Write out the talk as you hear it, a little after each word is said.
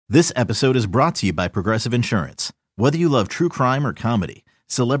This episode is brought to you by Progressive Insurance. Whether you love true crime or comedy,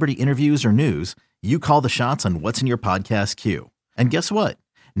 celebrity interviews or news, you call the shots on what's in your podcast queue. And guess what?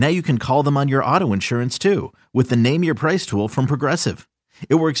 Now you can call them on your auto insurance too with the Name Your Price tool from Progressive.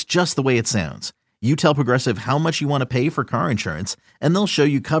 It works just the way it sounds. You tell Progressive how much you want to pay for car insurance, and they'll show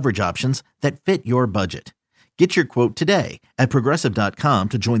you coverage options that fit your budget. Get your quote today at Progressive.com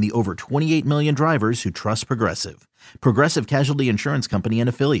to join the over 28 million drivers who trust Progressive. Progressive Casualty Insurance Company and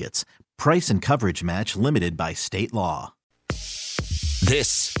Affiliates. Price and coverage match limited by state law.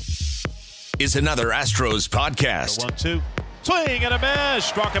 This is another Astros podcast. 1-2. Swing and a miss.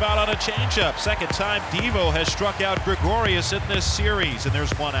 Struck him out on a changeup. Second time Devo has struck out Gregorius in this series, and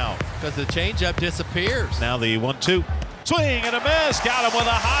there's one out. Because the changeup disappears. Now the 1-2. Swing and a miss. Got him with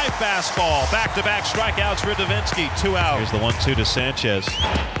a high fastball. Back-to-back strikeouts for Devenski. 2 out. Here's the 1-2 to Sanchez.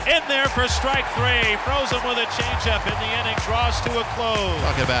 In there for strike 3. Frozen with a changeup in the inning. Draws to a close.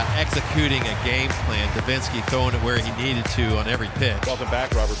 Talking about executing a game plan. Devenski throwing it where he needed to on every pitch. Welcome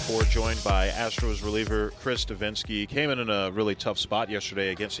back. Robert Ford joined by Astros reliever Chris Devenski. Came in a really tough spot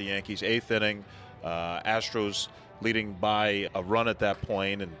yesterday against the Yankees. 8th inning. Astros leading by a run at that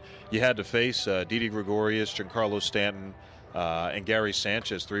point, and you had to face Didi Gregorius, Giancarlo Stanton, and Gary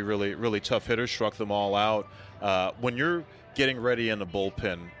Sanchez, 3 really tough hitters, struck them all out. When you're getting ready in the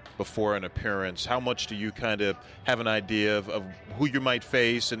bullpen before an appearance, how much do you kind of have an idea of who you might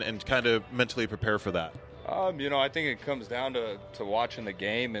face and kind of mentally prepare for that? I think it comes down to watching the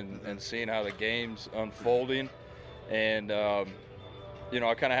game and seeing how the game's unfolding. And,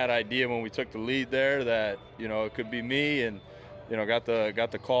 I kind of had an idea when we took the lead there that, it could be me, and, got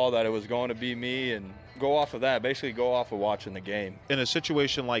the call that it was going to be me, and go off of that, basically go off of watching the game. In a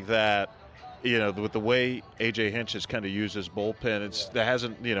situation like that, with the way A.J. Hinch has kind of used his bullpen, there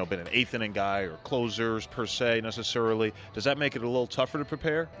hasn't, been an 8th inning guy or closers per se necessarily. Does that make it a little tougher to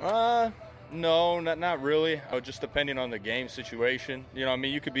prepare? No, not really. Just depending on the game situation.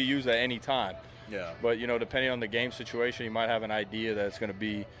 You could be used at any time. Yeah. But, depending on the game situation, you might have an idea that it's going to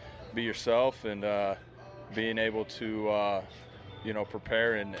be yourself, and being able to,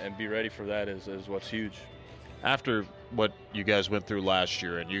 prepare and be ready for that is what's huge. After what you guys went through last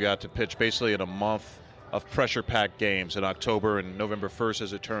year, and you got to pitch basically in a month of pressure-packed games in October and November 1st,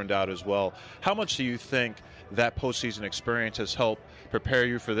 as it turned out as well, how much do you think that postseason experience has helped prepare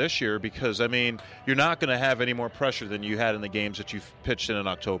you for this year? Because, you're not going to have any more pressure than you had in the games that you've pitched in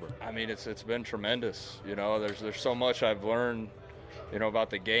October. It's been tremendous. There's so much I've learned, about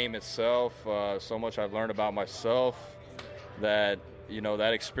the game itself, so much I've learned about myself that,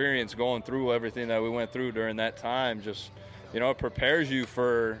 that experience going through everything that we went through during that time just, it prepares you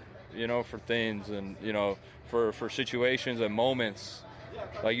for, for things and, for situations and moments.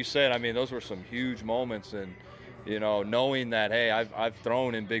 Like you said, those were some huge moments, and, knowing that, hey, I've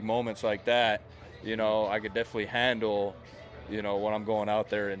thrown in big moments like that, I could definitely handle, when I'm going out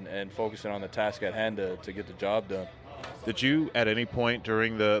there and focusing on the task at hand to get the job done. Did you, at any point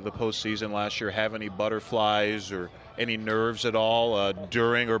during the postseason last year, have any butterflies or any nerves at all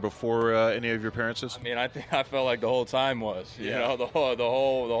during or before any of your appearances? I think I felt like the whole time was, the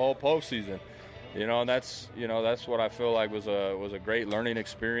whole postseason. And that's what I feel like was a great learning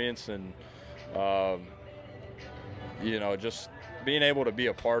experience, and just being able to be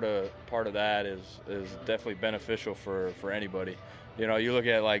a part of that is definitely beneficial for anybody. You look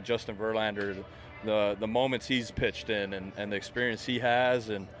at like Justin Verlander, the moments he's pitched in and the experience he has,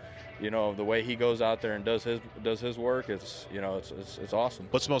 and the way he goes out there and does his work, it's awesome.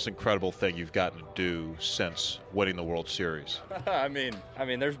 What's the most incredible thing you've gotten to do since winning the World Series?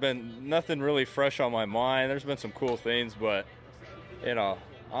 There's been nothing really fresh on my mind. There's been some cool things, but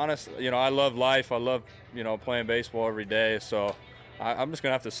honestly, I love life. I love playing baseball every day. So I'm just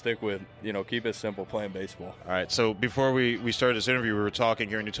gonna have to stick with keep it simple, playing baseball. All right. So before we started this interview, we were talking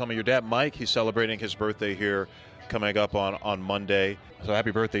here, and you told me your dad, Mike, he's celebrating his birthday here, coming up on Monday. So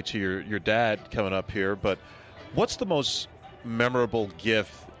happy birthday to your dad coming up here. But what's the most memorable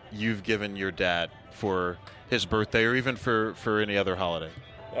gift you've given your dad for his birthday, or even for any other holiday?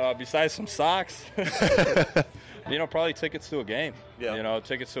 Besides some socks, probably tickets to a game. Yeah.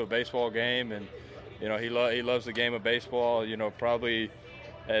 Tickets to a baseball game, and he loves the game of baseball. Probably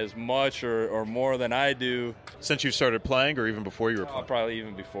as much or more than I do. Since you started playing, or even before you were playing? Probably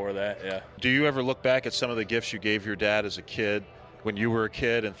even before that, yeah. Do you ever look back at some of the gifts you gave your dad as a kid, when you were a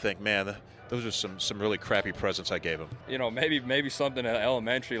kid, and think, man, those are some really crappy presents I gave him? Maybe something in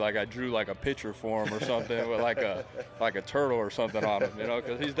elementary, like I drew like a picture for him or something with like a turtle or something on him,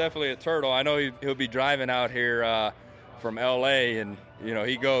 because he's definitely a turtle. I know he'll be driving out here from L.A., and, you know,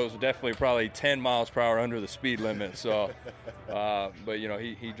 he goes definitely probably 10 miles per hour under the speed limit. So, but, you know,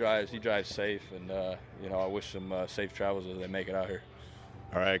 he drives safe, and, you know, I wish him safe travels as they make it out here.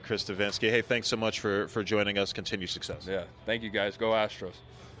 All right, Chris Devenski. Hey, thanks so much for joining us. Continue success. Yeah, thank you, guys. Go Astros.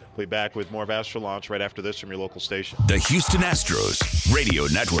 We'll be back with more of Astro Launch right after this from your local station. The Houston Astros Radio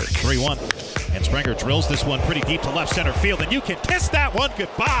Network. 3-1. And Springer drills this one pretty deep to left center field, and you can kiss that one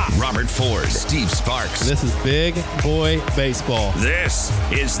goodbye. Robert Ford, Steve Sparks. This is big boy baseball. This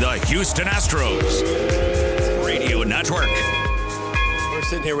is the Houston Astros Radio Network. We're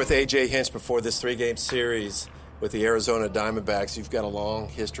sitting here with A.J. Hinch before this 3-game series with the Arizona Diamondbacks. You've got a long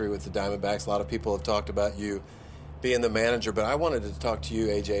history with the Diamondbacks. A lot of people have talked about you being the manager, but I wanted to talk to you,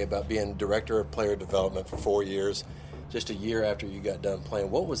 AJ, about being director of player development for 4 years, just a year after you got done playing.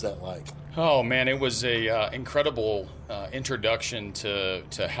 What was that like? Oh, man, it was a incredible introduction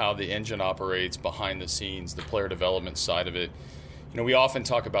to how the engine operates behind the scenes, the player development side of it. You know, we often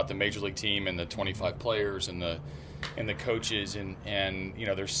talk about the major league team and the 25 players and the coaches, and you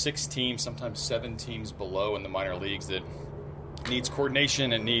know, there's 6 teams, sometimes 7 teams below in the minor leagues that needs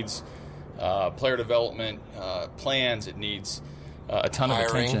coordination and needs player development plans. It needs a ton of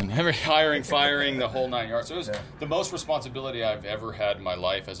attention. Hiring, firing, the whole 9 yards. So it was the most responsibility I've ever had in my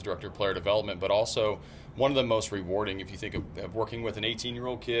life as a director of player development, but also one of the most rewarding if you think of working with an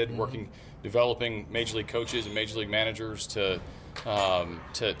 18-year-old kid, developing major league coaches and major league managers to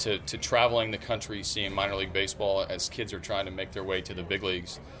traveling the country, seeing minor league baseball as kids are trying to make their way to the big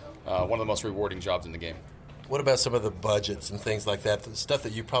leagues. One of the most rewarding jobs in the game. What about some of the budgets and things like that, the stuff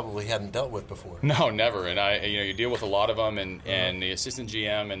that you probably hadn't dealt with before? No, never. And you deal with a lot of them, and the assistant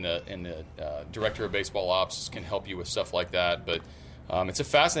GM and the director of baseball ops can help you with stuff like that. But it's a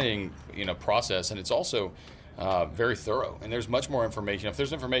fascinating process, and it's also very thorough. And there's much more information. If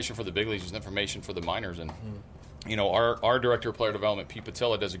there's information for the big leagues, there's information for the minors. And our director of player development, Pete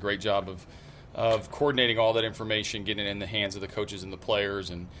Patella, does a great job of coordinating all that information, getting it in the hands of the coaches and the players,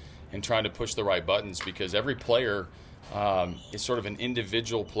 and trying to push the right buttons, because every player is sort of an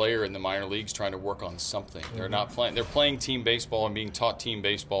individual player in the minor leagues trying to work on something. They're not playing. They're playing team baseball and being taught team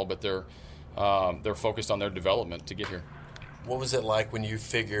baseball, but they're focused on their development to get here. What was it like when you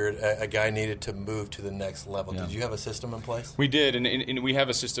figured a guy needed to move to the next level? Yeah. Did you have a system in place? We did, and we have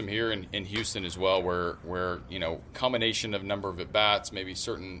a system here in Houston as well, where combination of number of at-bats, maybe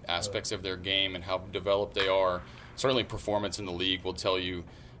certain aspects of their game and how developed they are. Certainly performance in the league will tell you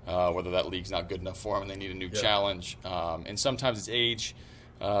whether that league's not good enough for them and they need a new challenge. And sometimes it's age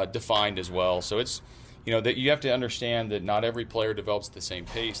defined as well. So it's, that you have to understand that not every player develops at the same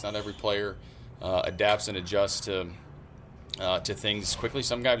pace. Not every player adapts and adjusts to things quickly.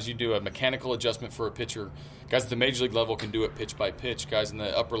 Some guys, you do a mechanical adjustment for a pitcher. Guys at the major league level can do it pitch by pitch. Guys in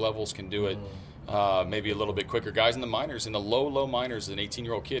the upper levels can do it maybe a little bit quicker. Guys in the minors, in the low minors, an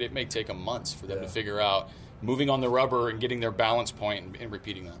 18-year-old kid, it may take them months for them to figure out moving on the rubber and getting their balance point and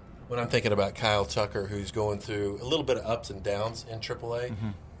repeating that. When I'm thinking about Kyle Tucker, who's going through a little bit of ups and downs in AAA,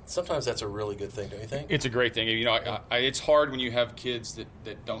 sometimes that's a really good thing, don't you think? It's a great thing. It's hard when you have kids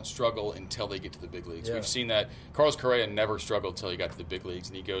that don't struggle until they get to the big leagues. Yeah. We've seen that. Carlos Correa never struggled until he got to the big leagues,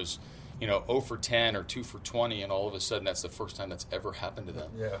 and he goes 0 for 10 or 2 for 20, and all of a sudden that's the first time that's ever happened to them.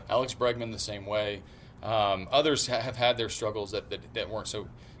 Yeah. Alex Bregman the same way. Others have had their struggles that weren't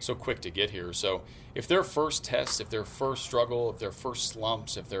so quick to get here. So if their first tests, if their first struggle, if their first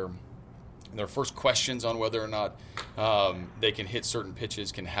slumps, if their first questions on whether or not they can hit certain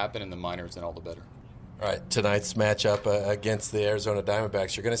pitches can happen in the minors, then all the better. All right, tonight's matchup against the Arizona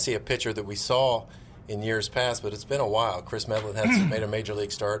Diamondbacks, you're going to see a pitcher that we saw in years past, but it's been a while. Chris Medlin has made a major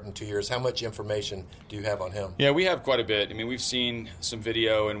league start in 2 years. How much information do you have on him? Yeah, we have quite a bit. I mean, we've seen some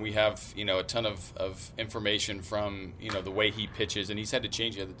video, and we have a ton of information from the way he pitches, and he's had to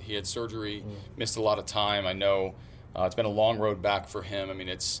change it. He had surgery, missed a lot of time. I know it's been a long road back for him. I mean,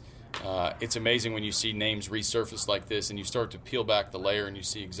 it's amazing when you see names resurface like this, and you start to peel back the layer, and you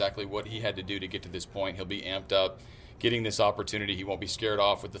see exactly what he had to do to get to this point. He'll be amped up, getting this opportunity. He won't be scared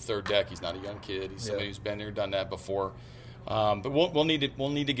off with the third deck. He's not a young kid. He's somebody who's been there, done that before. But we'll need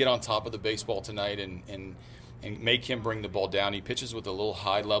to get on top of the baseball tonight and make him bring the ball down. He pitches with a little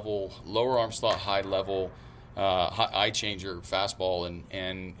high level, lower arm slot, high level, eye changer fastball,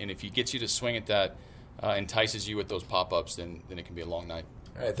 and if he gets you to swing at that, entices you with those pop ups, then it can be a long night.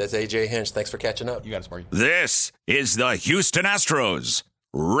 All right, that's A.J. Hinch. Thanks for catching up. You got it, Sparky. This is the Houston Astros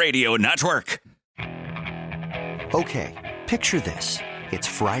Radio Network. Okay, picture this. It's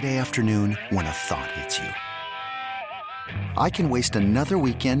Friday afternoon when a thought hits you. I can waste another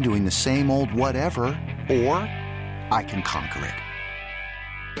weekend doing the same old whatever, or I can conquer it.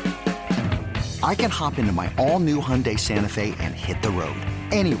 I can hop into my all-new Hyundai Santa Fe and hit the road.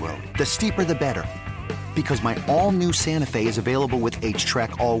 Any road. The steeper, the better. Because my all-new Santa Fe is available with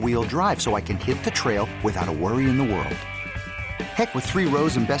H-Track all-wheel drive, so I can hit the trail without a worry in the world. Heck, with 3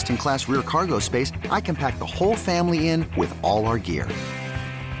 rows and best-in-class rear cargo space, I can pack the whole family in with all our gear.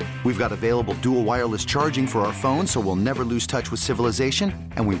 We've got available dual wireless charging for our phones, so we'll never lose touch with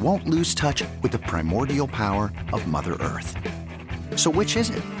civilization, and we won't lose touch with the primordial power of Mother Earth. So which is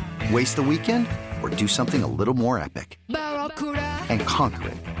it? Waste the weekend or do something a little more epic? And conquer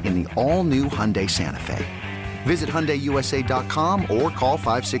it in the all-new Hyundai Santa Fe. Visit HyundaiUSA.com or call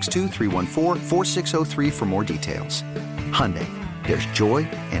 562-314-4603 for more details. Hyundai, there's joy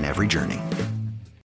in every journey.